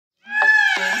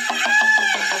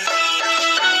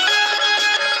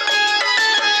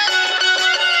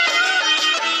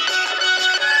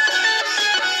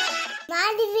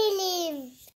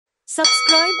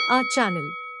our channel.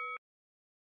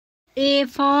 A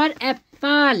for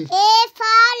apple. A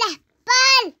for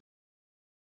apple.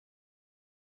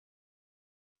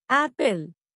 Apple.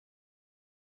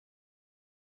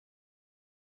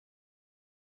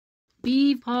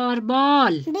 B for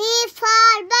ball. B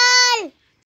for ball.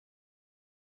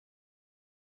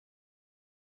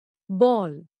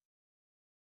 Ball.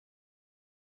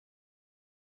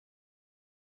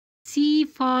 C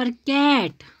for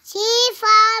cat. C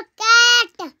for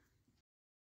cat.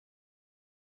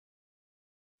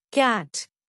 Cat.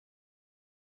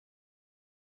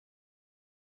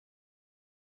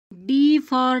 D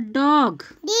for dog.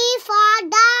 D for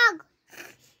dog.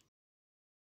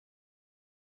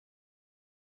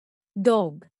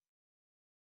 Dog.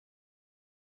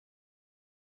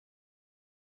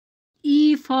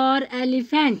 E for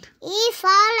elephant. E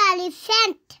for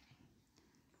elephant.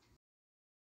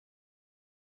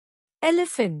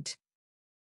 Elephant.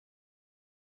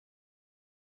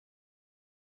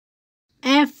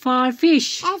 F for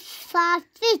fish. F for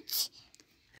fish.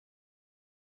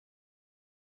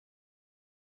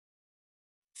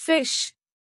 Fish.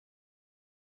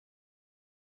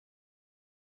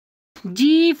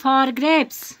 G for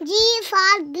grapes. G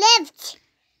for grapes.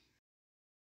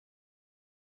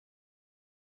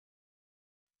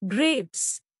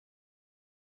 Grapes.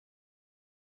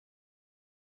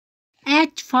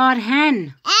 H for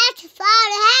hen. H for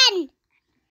hen.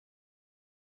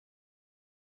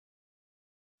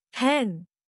 Hen.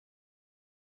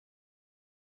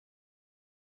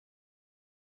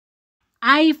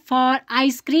 I for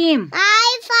ice cream.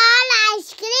 I for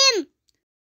ice cream.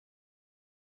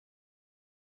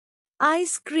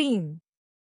 Ice cream.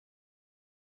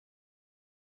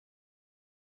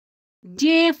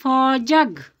 J for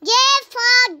jug. J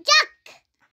for jug.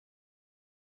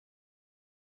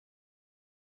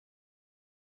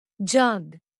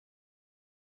 Jug.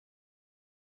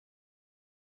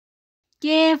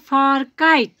 K for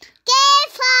kite. K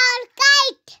for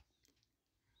kite.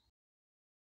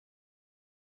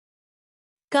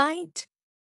 Kite.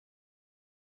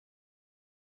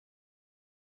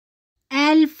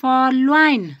 L for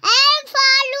lion. L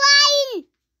for lion.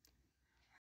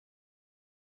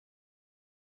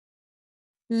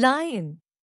 Lion.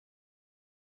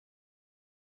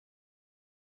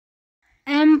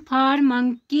 M for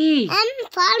monkey. M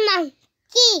for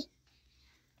monkey.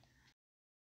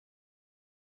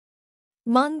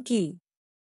 Monkey.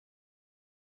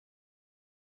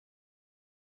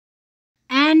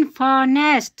 N for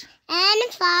nest. N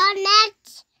for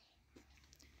net.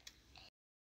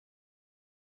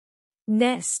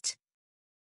 Nest.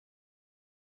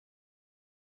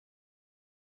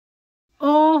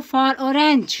 O for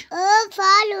orange. O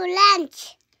for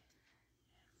orange.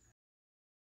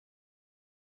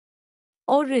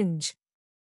 Orange.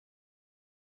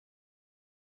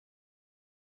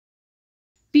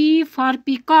 P for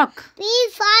peacock. P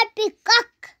for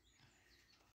peacock.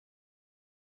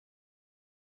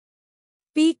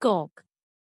 Peacock.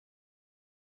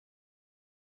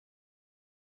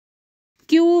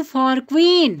 Q for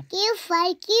queen. Q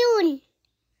for queen.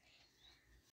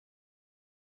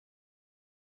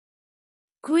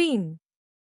 Queen.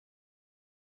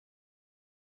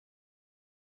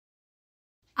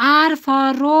 R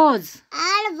for rose.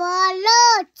 R for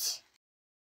rose.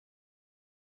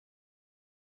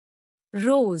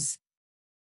 Rose.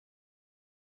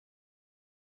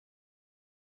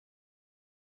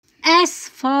 S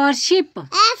for sheep.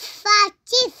 F for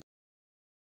sheep.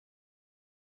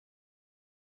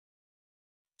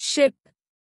 Ship.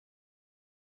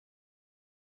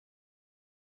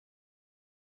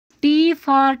 T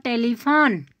for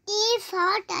telephone. T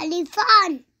for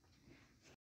telephone.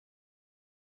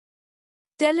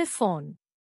 Telephone.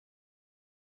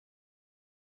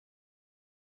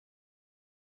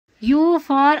 U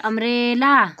for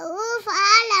umbrella. U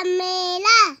for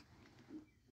umbrella.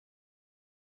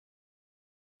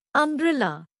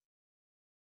 Umbrella.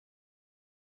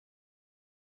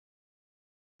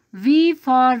 V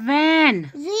for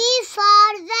van. V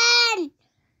for van.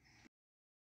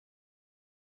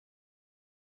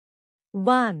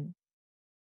 Van.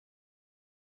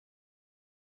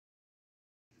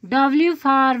 W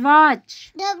for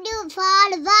watch. W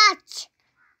for watch.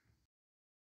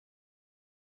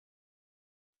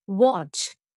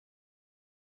 Watch.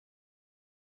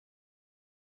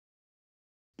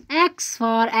 X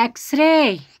for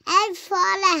X-ray. X for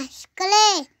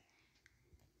X-ray.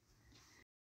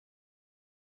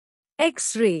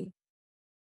 X-ray.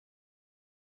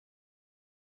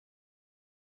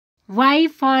 Y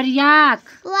for yak.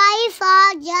 Y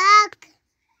for yak.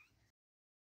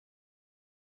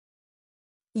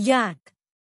 Yak.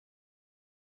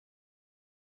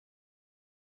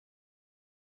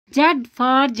 Z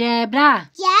for zebra.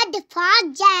 Z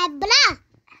for zebra.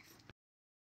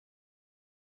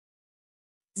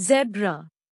 Zebra.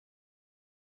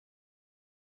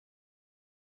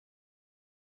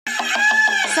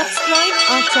 Subscribe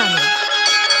our channel.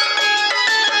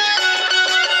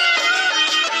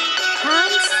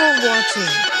 Thanks for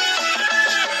watching.